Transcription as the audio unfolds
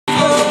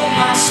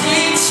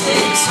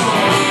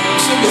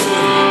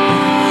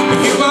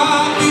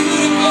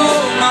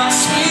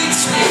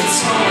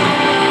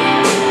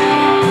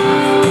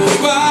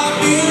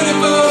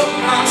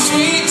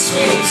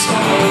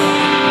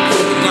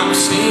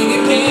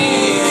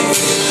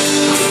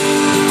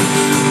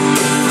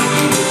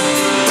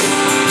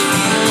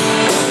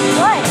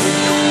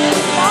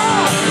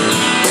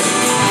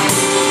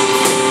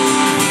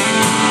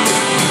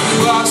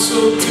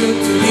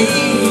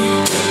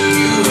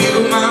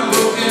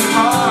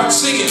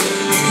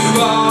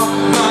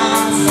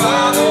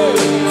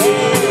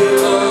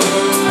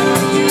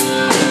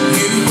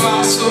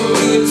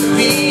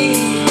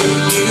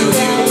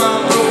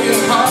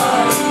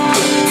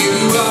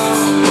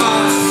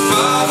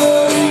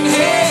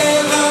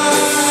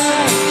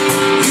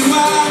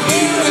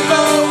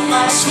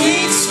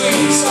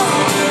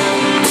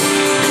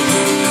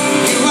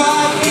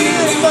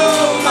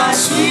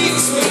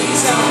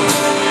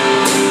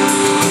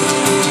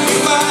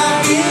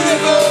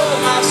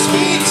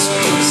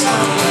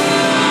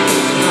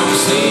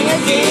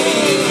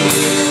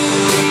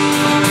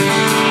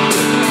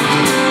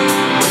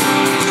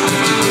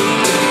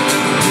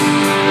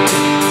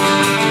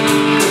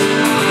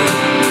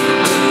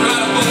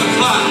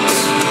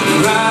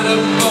Right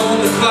up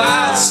on the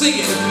cloud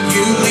singing,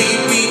 you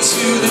lead me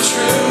to the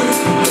truth.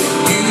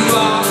 You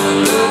are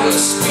the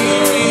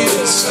Spirit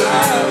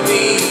inside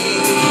me.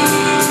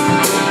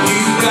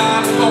 You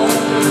ride up on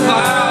the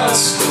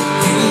clouds,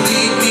 you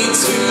lead me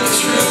to the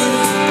truth.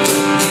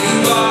 You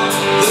are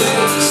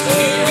the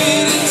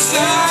Spirit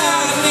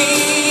inside me.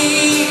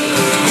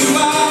 You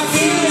are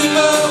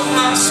beautiful,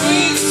 my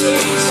sweet,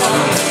 sweet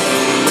song.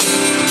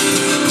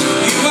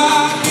 You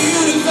are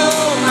beautiful,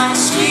 my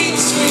sweet,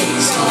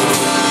 sweet song.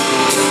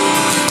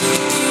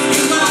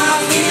 You are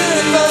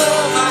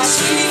beautiful, my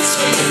sweet,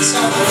 sweet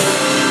song.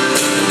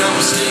 And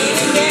I'm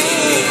singing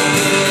again.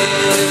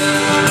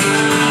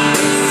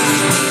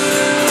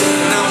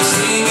 And I'm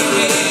singing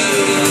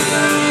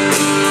again.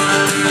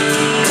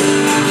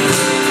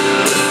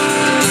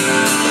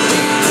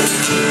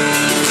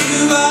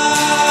 You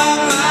are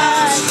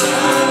my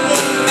strong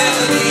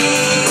melody.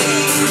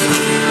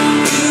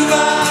 You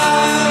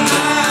are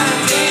my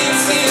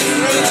dancing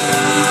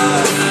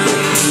rhythm.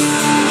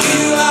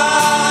 You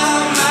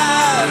are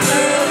my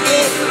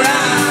perfect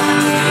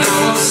rhyme. And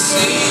I'll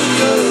sing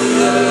your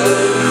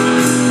love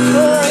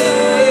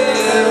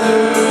forever.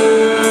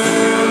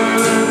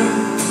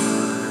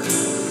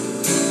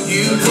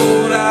 You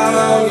poured out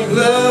all your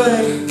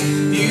blood.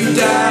 You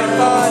died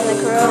upon the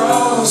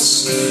cross.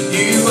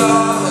 You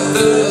are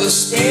the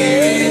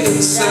Spirit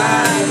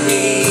inside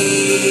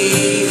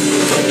me.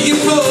 You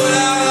poured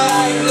out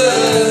all your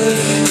blood.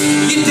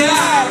 You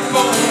died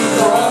upon the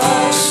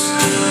cross.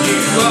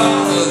 You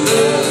are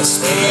the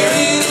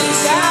Spirit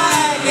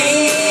inside me.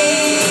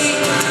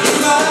 You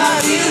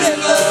are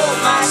beautiful,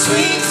 my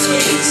sweet,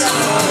 sweet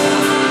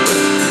song.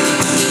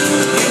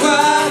 You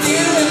are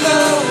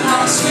beautiful,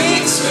 my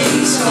sweet,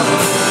 sweet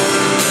song.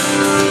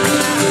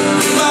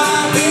 You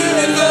are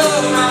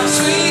beautiful, my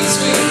sweet,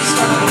 sweet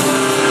song.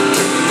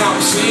 Now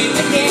sing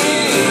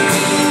again.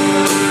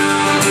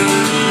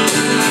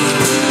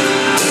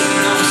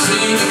 Now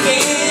sing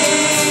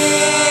again.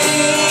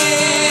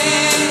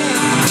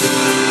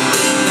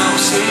 Now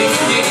sing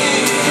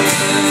again.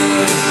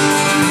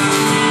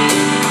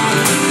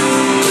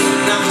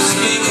 Now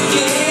sing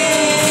again.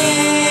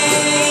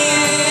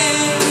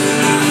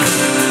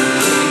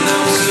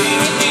 Now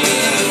sing again.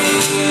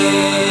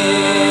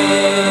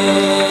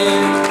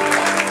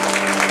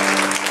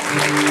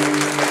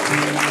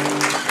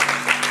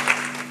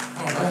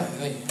 All right,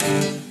 thank you.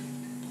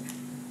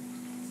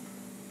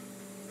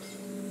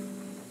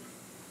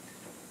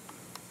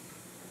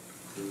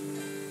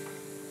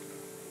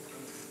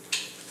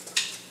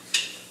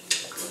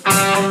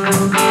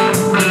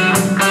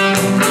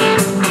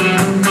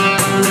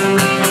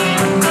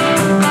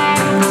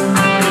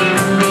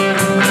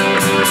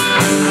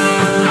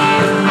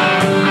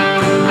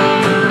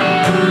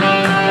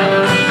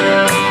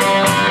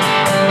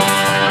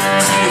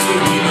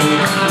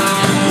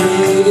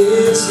 Great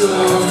is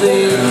your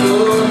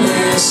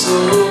faithfulness, O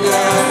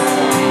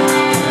God.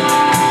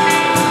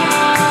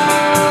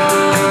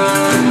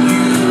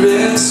 You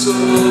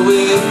wrestle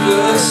with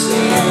the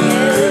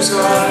sinner's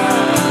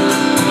heart.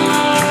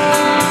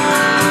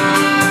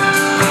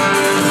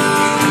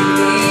 You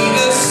lead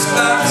us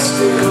by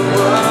still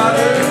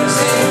waters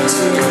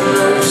into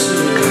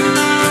mercy,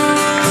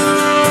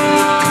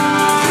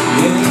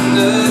 and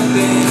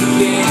nothing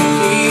can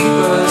keep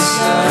us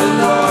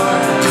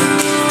apart.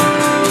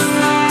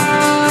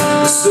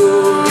 So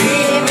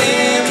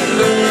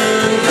remember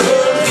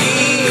your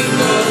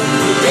people,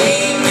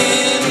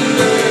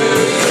 remember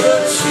your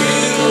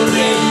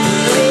children,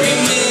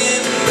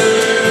 remember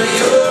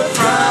your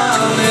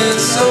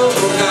promise, oh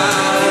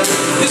God.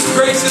 His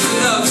grace is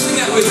enough, sing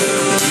that with me.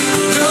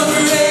 Your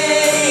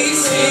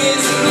grace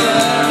is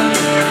enough,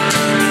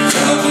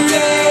 your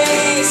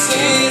grace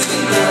is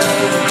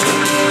enough,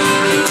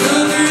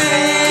 your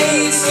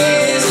grace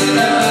is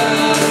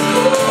enough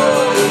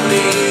for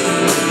me.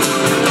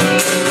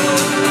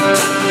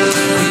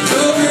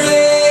 Your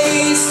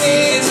grace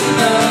is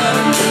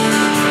enough.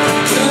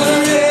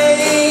 Your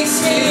grace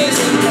is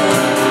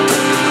enough.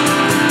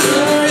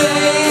 Your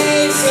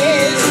grace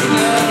is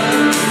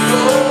enough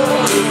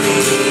for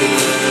me.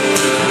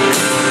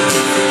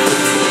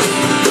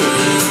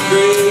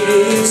 Great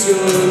is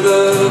your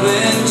love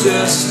and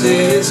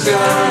justice,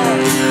 God.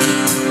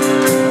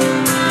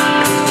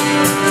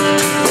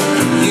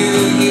 You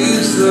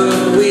use the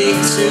weak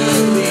to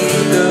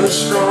lead the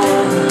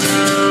strong.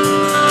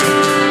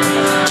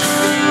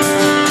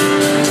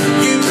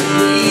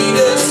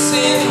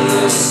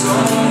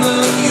 Song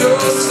of your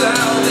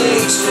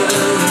salvation,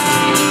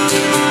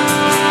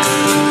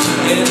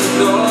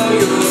 and all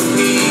your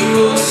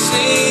people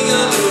sing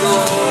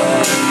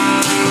along.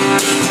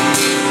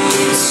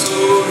 So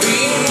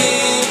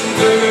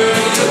remember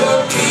your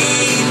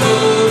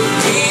people,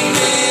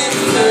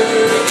 remember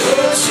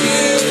your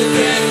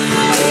children,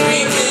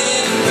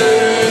 remember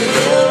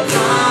your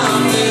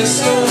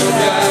promise, oh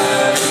God.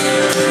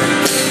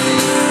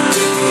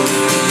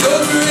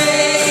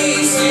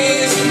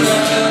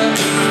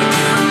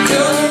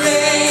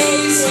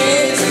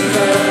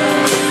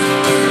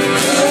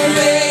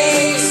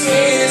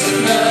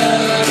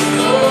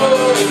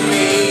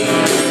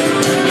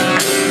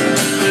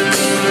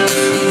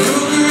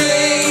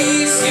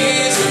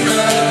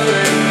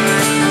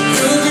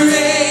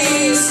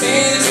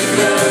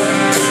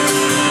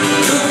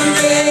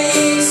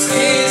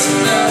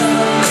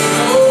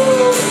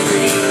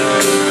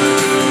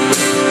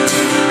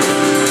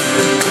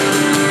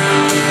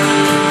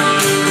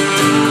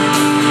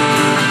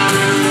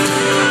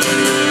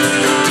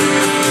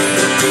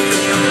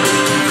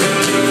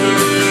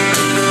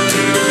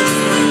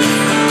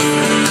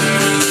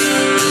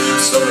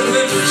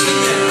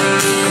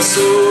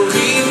 So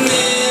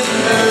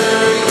remember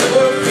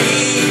your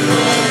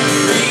people,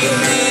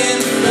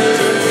 remember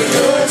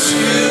your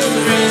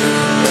children,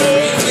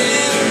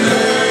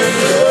 remember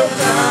your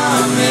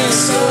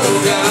promise, oh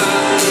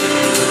God.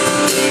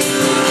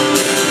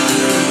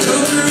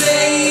 Your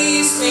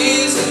grace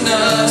is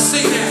enough.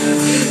 Sing that.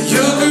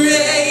 Your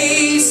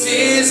grace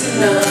is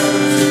enough.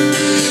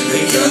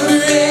 Your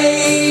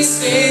grace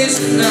is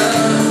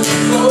enough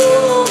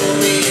for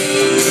me.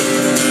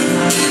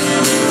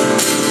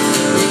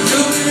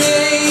 Your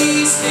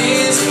grace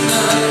is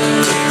enough.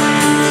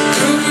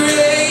 Your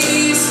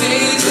grace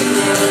is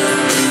enough.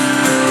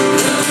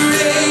 Your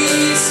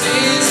grace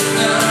is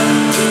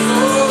enough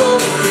for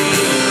me.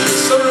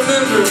 So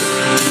remember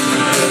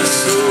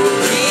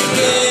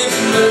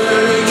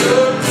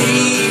your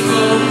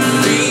people,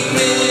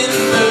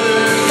 remember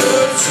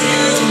your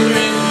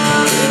children,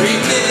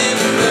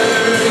 remember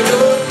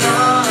your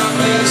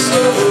promise,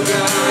 oh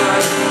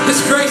God. His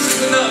grace is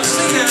enough.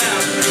 Sing that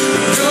out.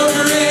 Your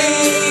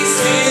grace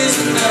is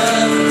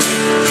enough.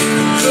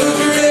 Your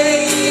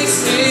grace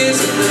is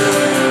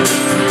enough.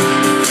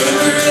 Your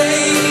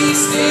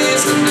grace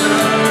is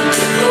enough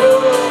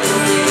for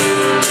me.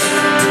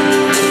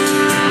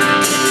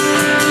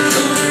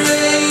 Your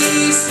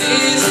grace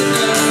is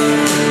enough.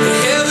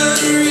 Heaven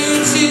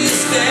reaches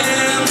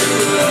down to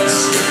us.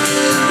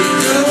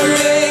 Your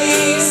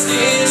grace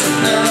is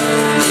enough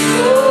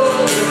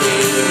for me.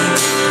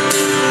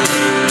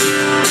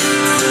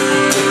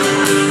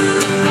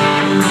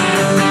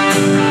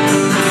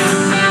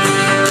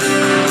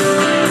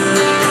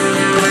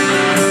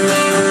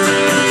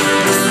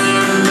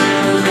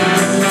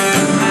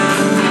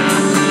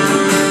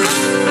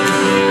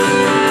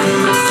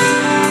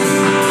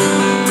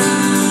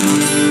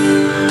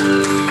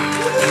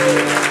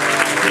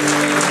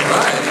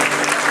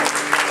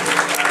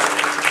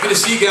 Good to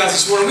see you guys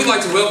this morning. We'd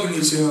like to welcome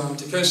you to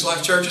Coast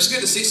Life Church. It's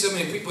good to see so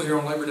many people here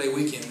on Labor Day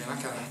weekend, man. I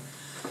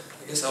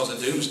guess I was a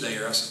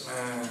doomsdayer. I said,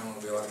 I don't want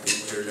to be a lot of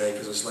people here today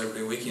because it's Labor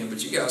Day weekend,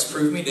 but you guys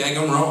proved me dang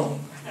wrong.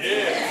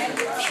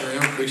 Yeah. Sure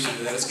am appreciative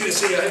of that. It's good to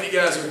see you. I hope you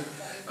guys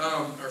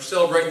are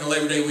celebrating the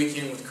Labor Day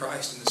weekend with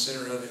Christ in the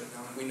center of it.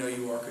 We know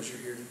you are because you're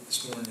here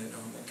this morning at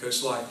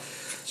Coast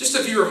Life. Just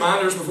a few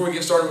reminders before we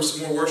get started with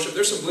some more worship.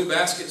 There's some blue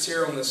baskets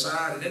here on the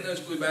side, and in those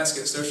blue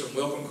baskets there's some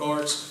welcome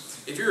cards.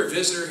 If you're a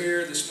visitor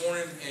here this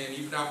morning and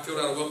you've not filled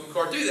out a welcome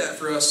card, do that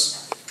for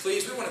us,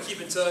 please. We want to keep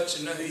in touch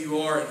and know who you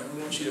are, and we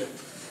want you to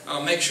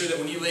make sure that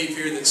when you leave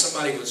here that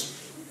somebody was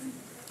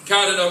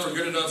kind enough or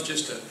good enough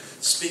just to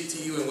speak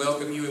to you and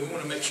welcome you, and we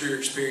want to make sure your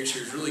experience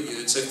here is really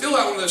good. So fill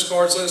out one of those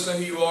cards, let us know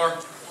who you are.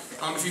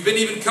 If you've been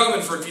even coming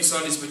for a few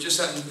Sundays but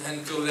just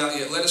hadn't filled it out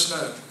yet, let us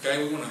know,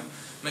 okay? We want to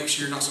make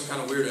sure you're not some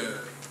kind of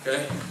weirdo,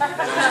 okay? No,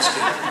 I'm just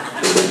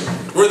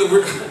kidding. We're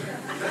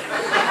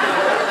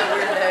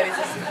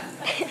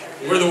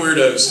the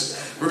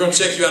weirdos. We're going to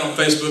check you out on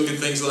Facebook and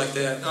things like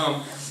that.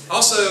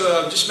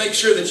 Also, just make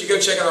sure that you go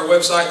check out our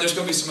website. There's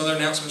going to be some other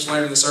announcements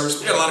later in the service.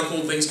 We've got a lot of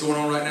cool things going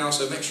on right now,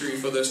 so make sure you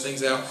fill those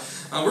things out.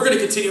 We're going to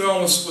continue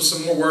on with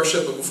some more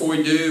worship, but before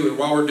we do, and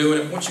while we're doing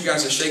it, I want you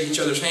guys to shake each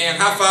other's hand.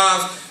 High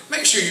five.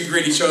 Make sure you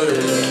greet each other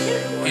with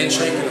a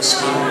handshake and a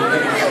smile.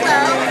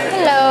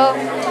 Hello.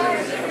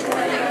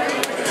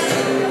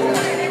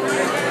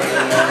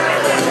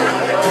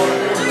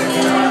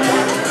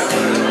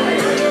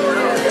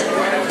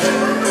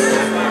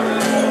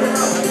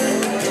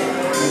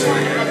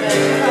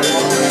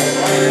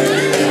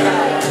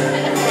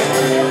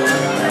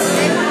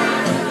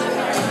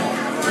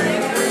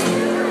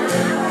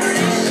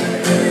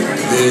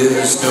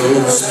 There's no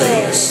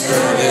space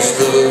this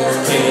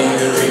love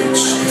can't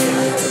reach.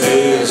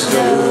 There's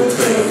no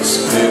place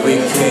where we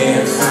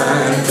can't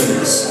find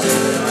peace.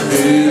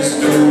 There's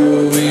no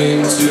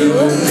end to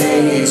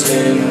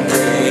amazing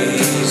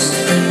grace.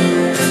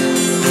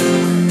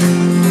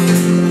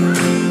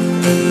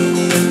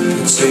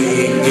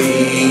 Take me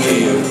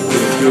in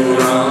with your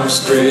arms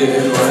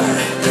spread wide.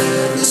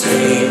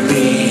 Take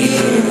me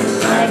in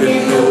like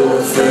an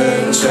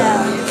orphan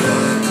child.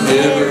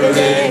 Never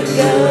let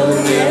go,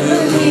 never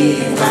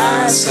leave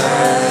my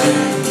side.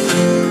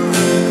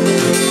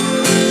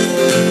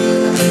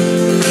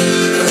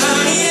 I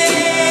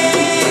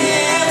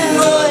am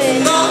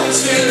holding on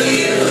to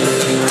you.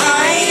 I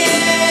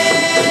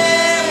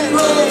am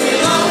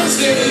holding on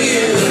to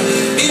you.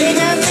 In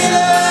the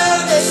middle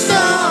of the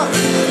storm,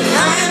 I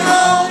am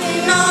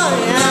holding on.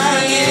 I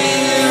am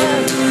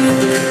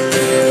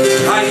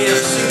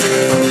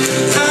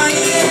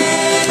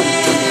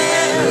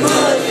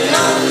holding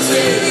on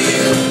to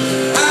you.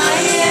 I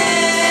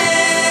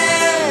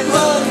am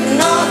holding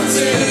on.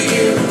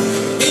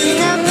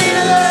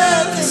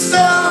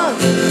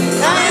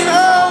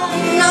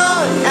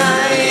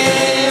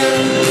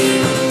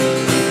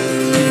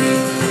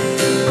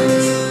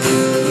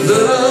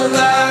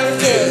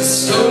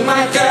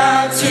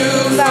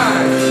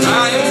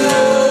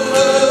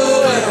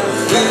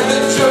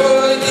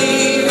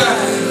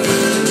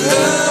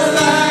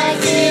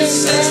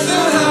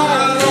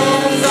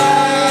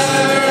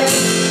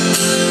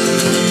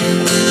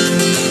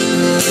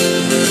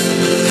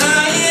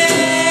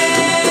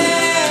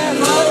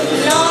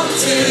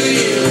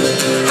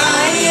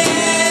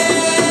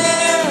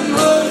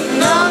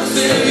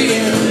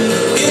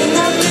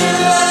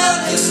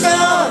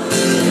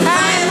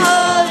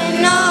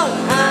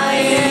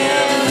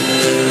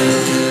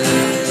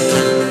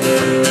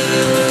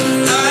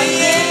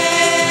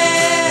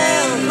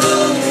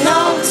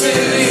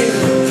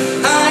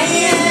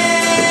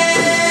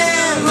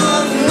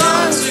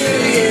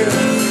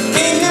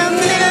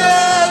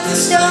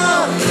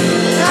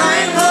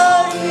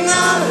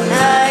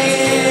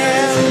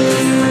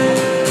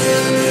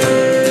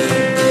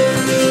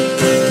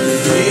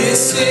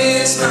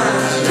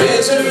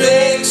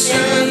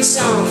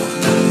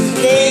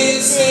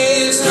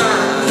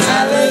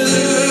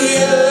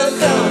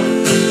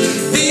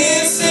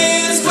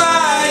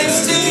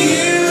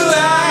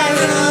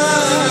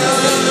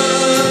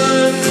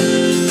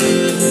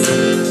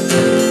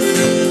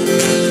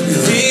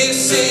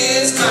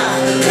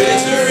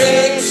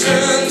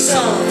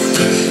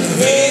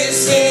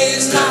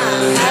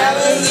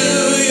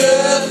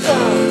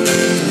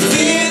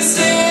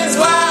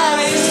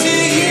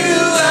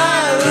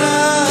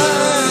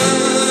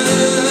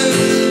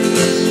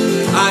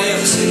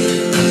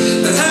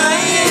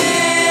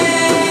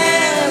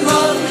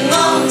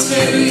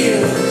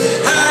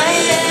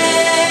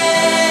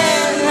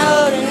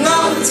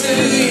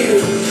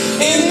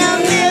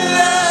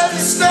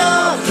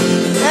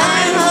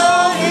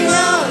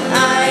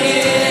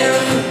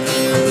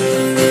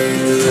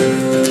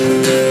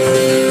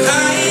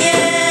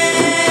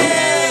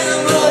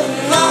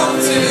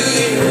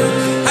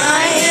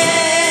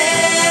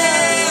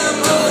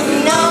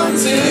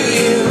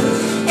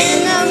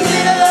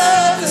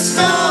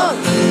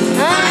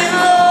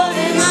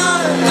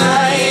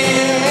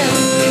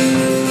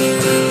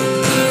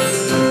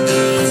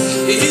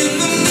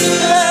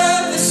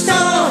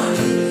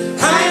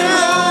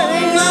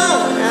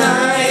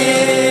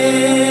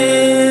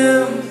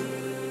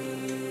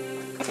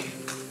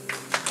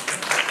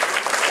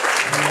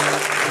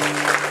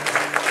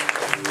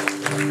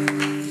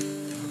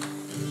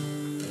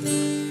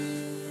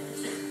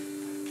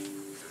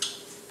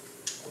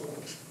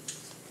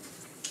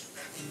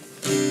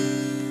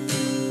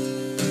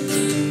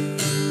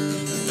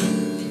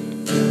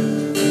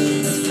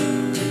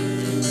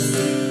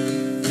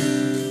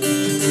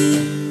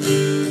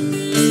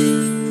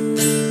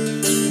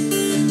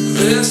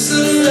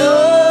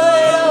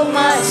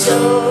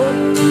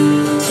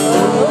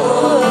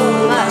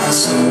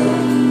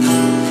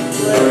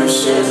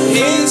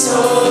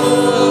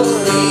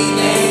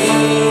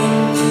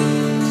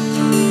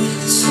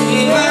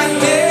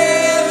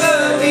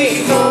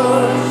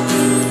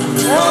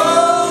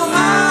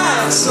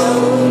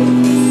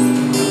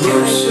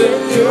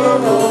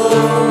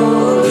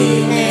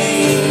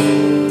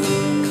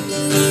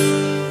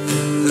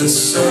 the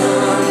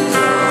sun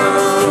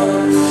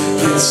comes.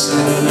 It's a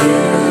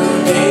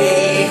new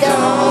day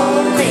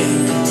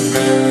dawning.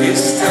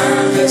 It's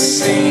time to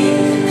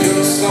sing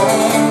your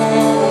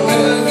song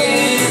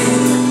again.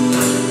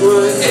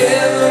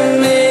 Whatever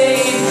may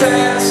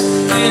pass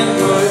and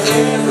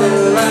whatever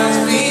lies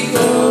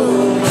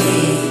before me,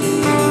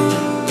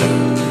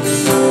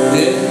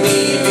 let me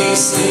be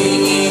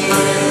singing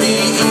when the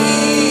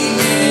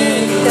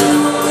evening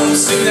comes.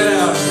 Sing that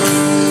out.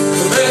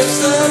 Bless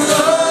the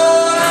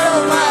Lord,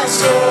 oh my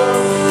soul,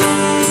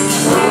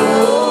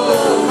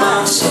 oh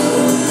my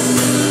soul.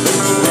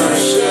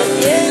 Worship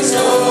His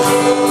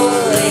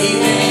holy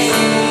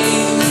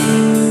name.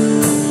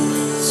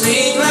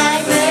 Sing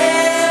like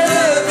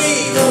never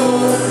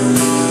before,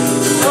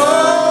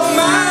 oh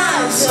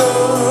my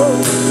soul.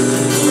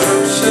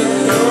 Worship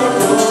Your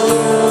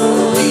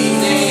holy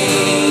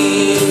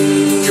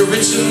name. You're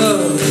rich in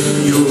love.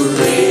 You're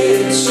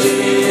rich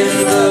in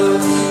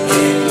love,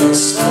 and Your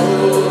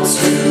soul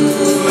to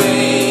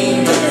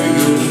anger.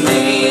 Your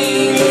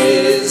name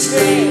is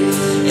great,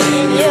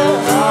 and Your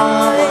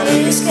heart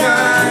is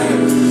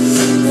kind.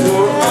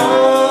 For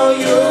all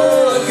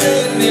Your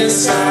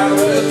goodness, I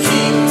will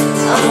keep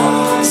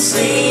on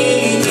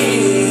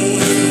singing.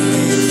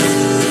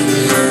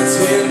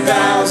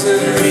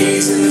 10,000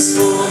 reasons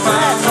for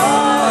my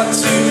heart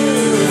to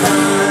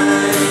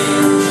find.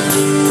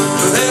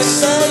 Bless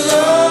the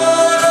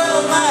Lord, oh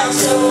my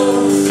soul,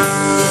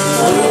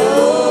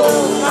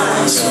 oh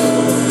my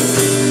soul.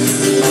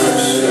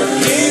 Worship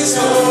His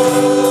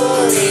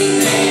holy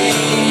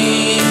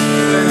name.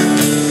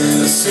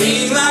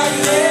 Sing like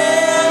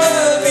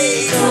never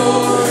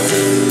before,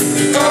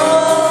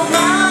 oh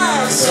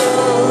my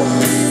soul.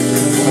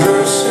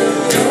 Worship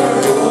Your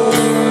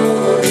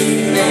holy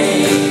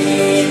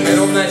name. And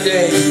on that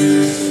day,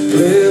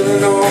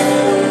 living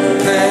on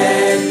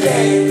that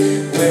day,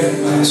 when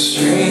my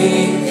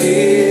strength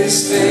is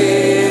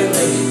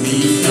failing, the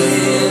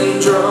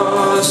end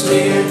draws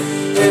near,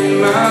 and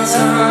my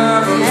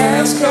time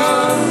has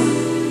come.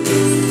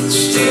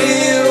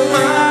 Still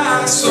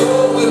my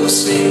soul will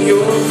sing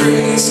Your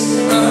praise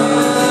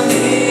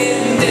unending.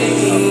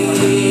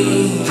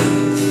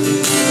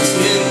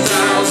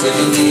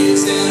 10,000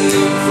 years and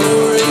then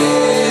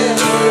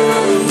forevermore.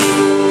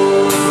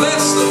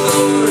 Bless the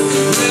Lord,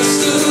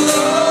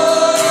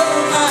 oh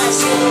my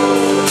soul,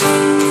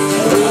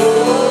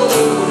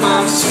 oh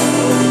my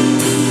soul.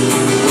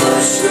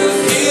 Worship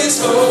His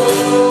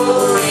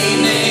holy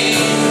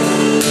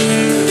name.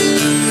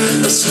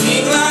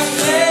 Sing like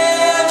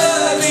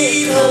never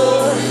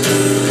before,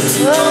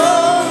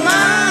 oh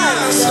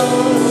my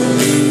soul.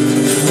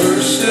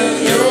 Worship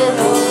Your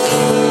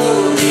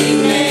holy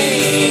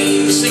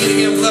name. Sing it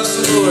again. Bless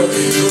the Lord.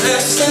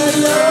 Bless the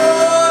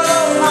Lord,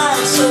 oh my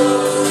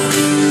soul,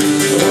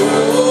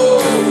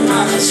 oh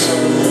my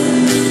soul.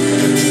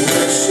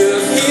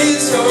 Worship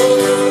His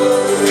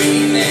holy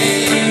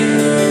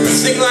name.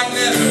 Sing like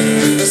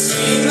never.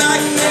 Sing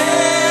like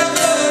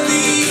never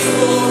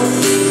before,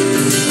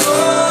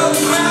 oh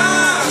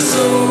my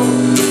soul.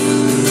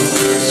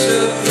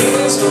 Worship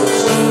His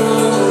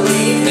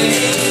holy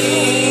name.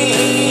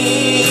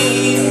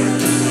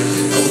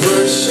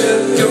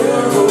 Worship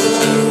Your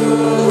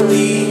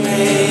holy name.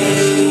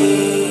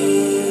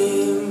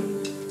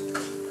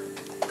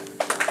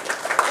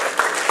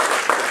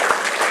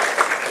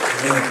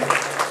 Amen.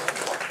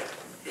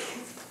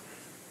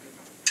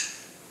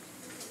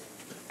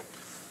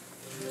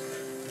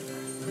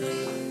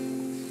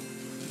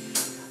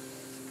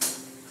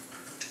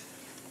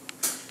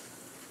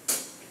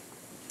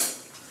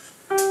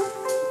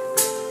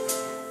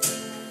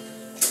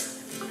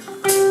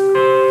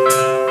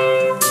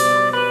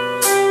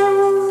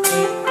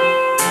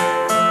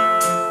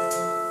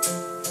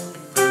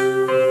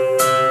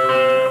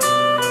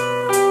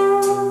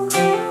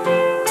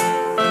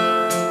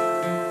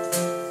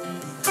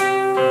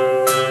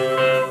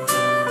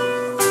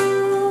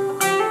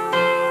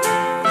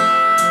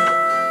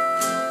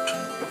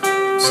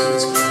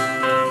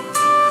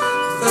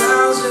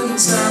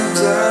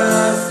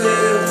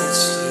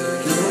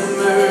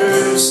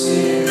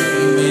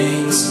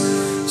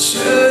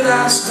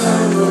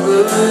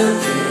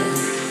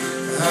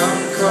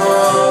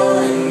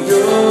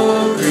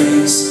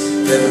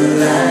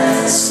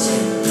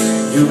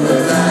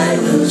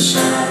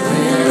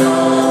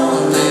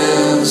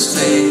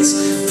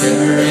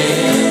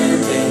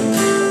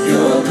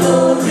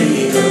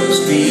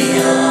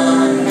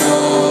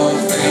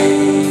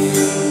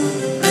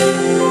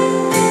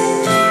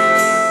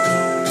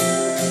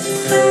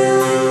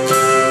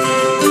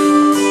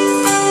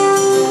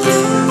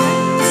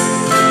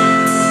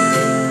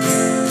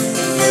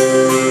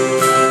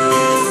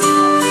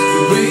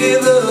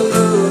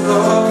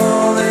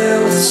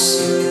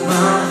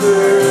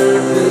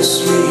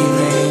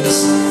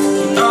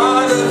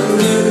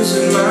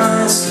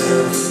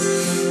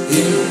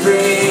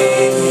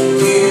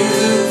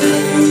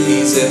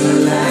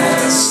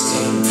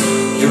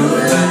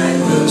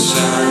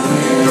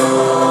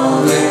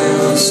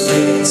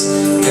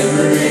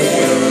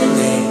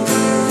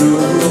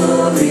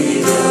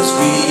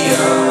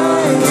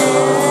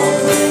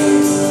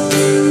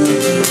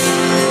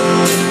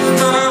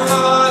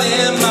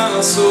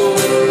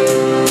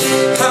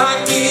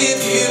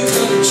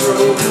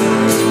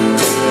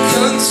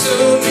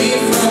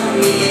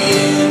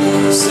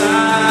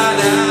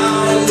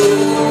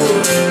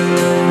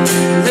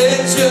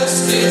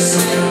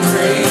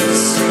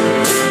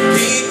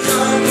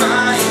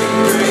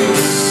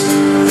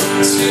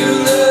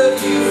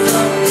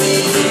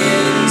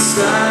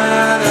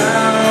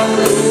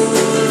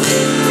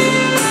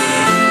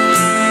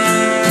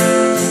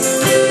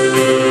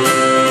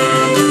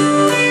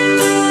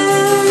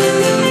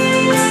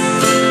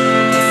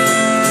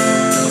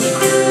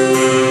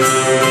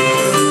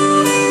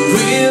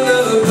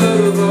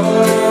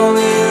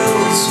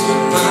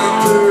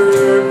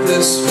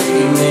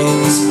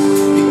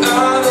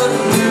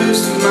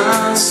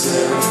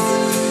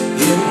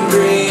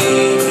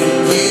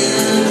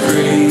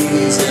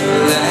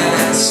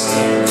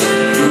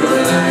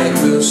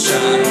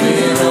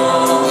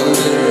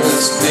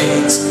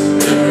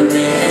 never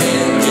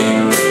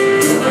ending.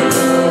 Your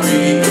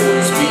glory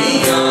goes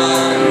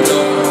beyond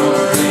all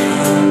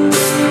things.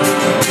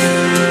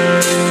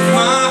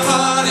 My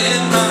heart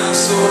and my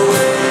soul,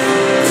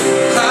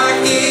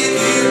 I give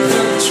you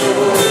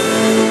control.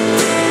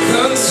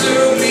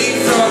 Consume me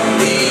from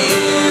the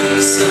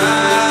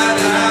inside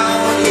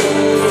out,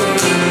 Lord.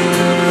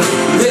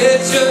 Let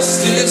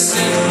justice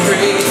and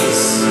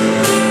grace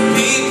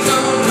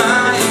become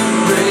my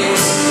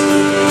embrace,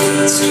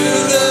 to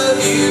love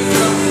you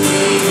from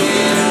the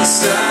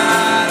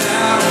inside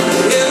out.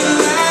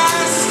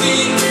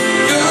 Everlasting,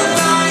 your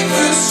light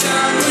will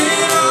shine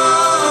when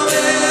all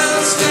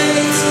else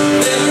fades.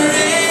 Never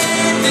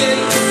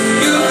ending,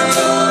 your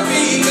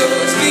glory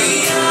goes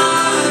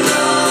beyond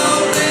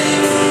all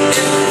things.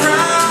 And the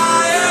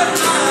cry of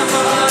my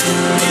heart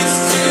is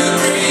to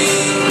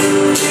bring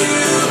you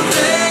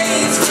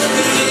praise from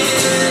the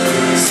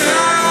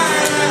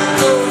inside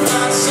out. Oh,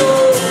 my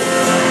soul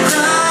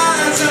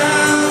cries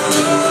out,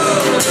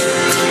 Lord.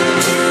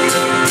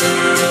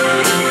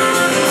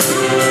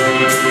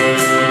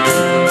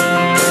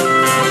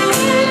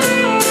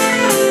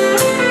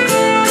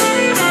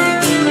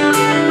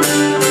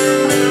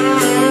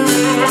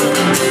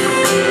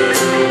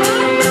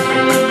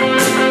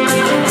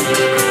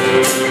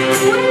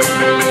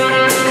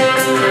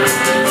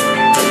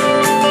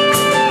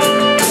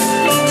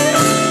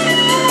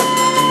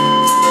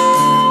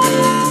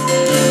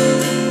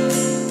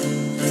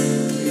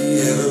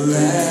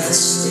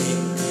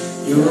 Everlasting,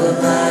 your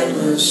light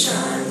will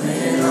shine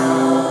when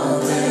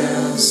all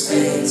else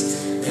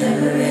fades.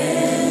 Never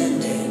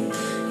ending,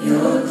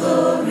 your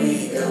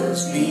glory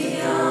goes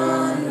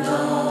beyond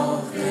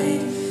all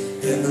fame.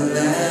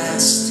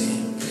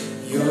 Everlasting,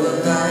 your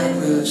light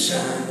will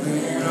shine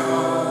when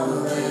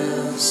all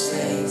else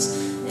fades.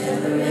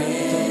 Never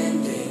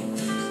ending,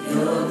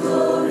 your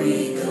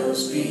glory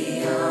goes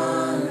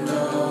beyond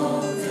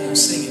all fame.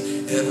 Sing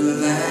it.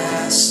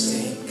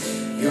 Everlasting,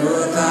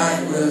 your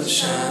light will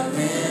shine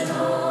when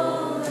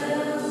all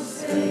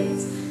else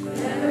fades.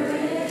 Never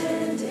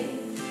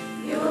ending,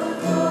 your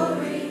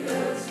glory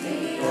goes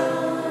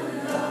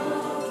beyond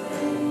all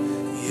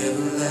fame.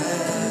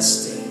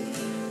 Everlasting,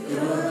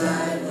 your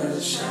light will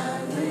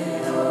shine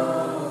when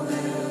all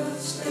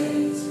else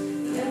fades.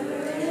 Never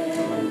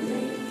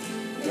ending,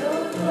 your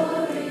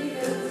glory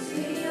goes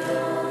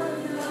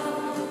beyond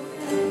all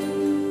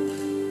fame.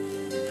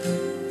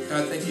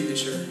 God, thank you that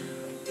your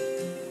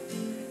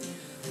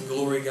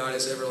glory, God,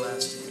 is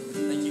everlasting.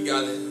 Thank you,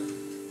 God, that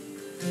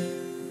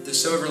it's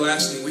so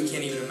everlasting we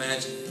can't even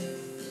imagine.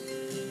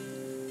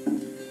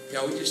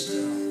 God, we just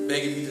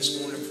beg of you this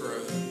morning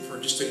for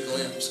just a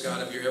glimpse,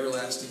 God, of your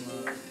everlasting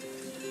love.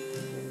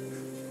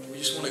 We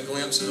just want a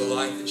glimpse of the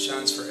light that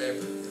shines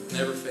forever,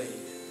 never fade.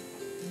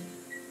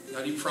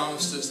 God, you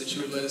promised us that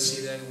you would let us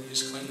see that, and we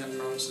just claim that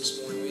promise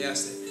this morning. We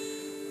ask that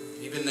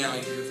even now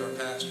you be with our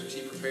pastor as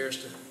he prepares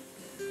to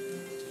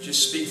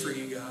just speak for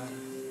you, God.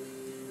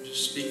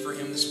 Just speak for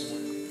him this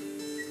morning.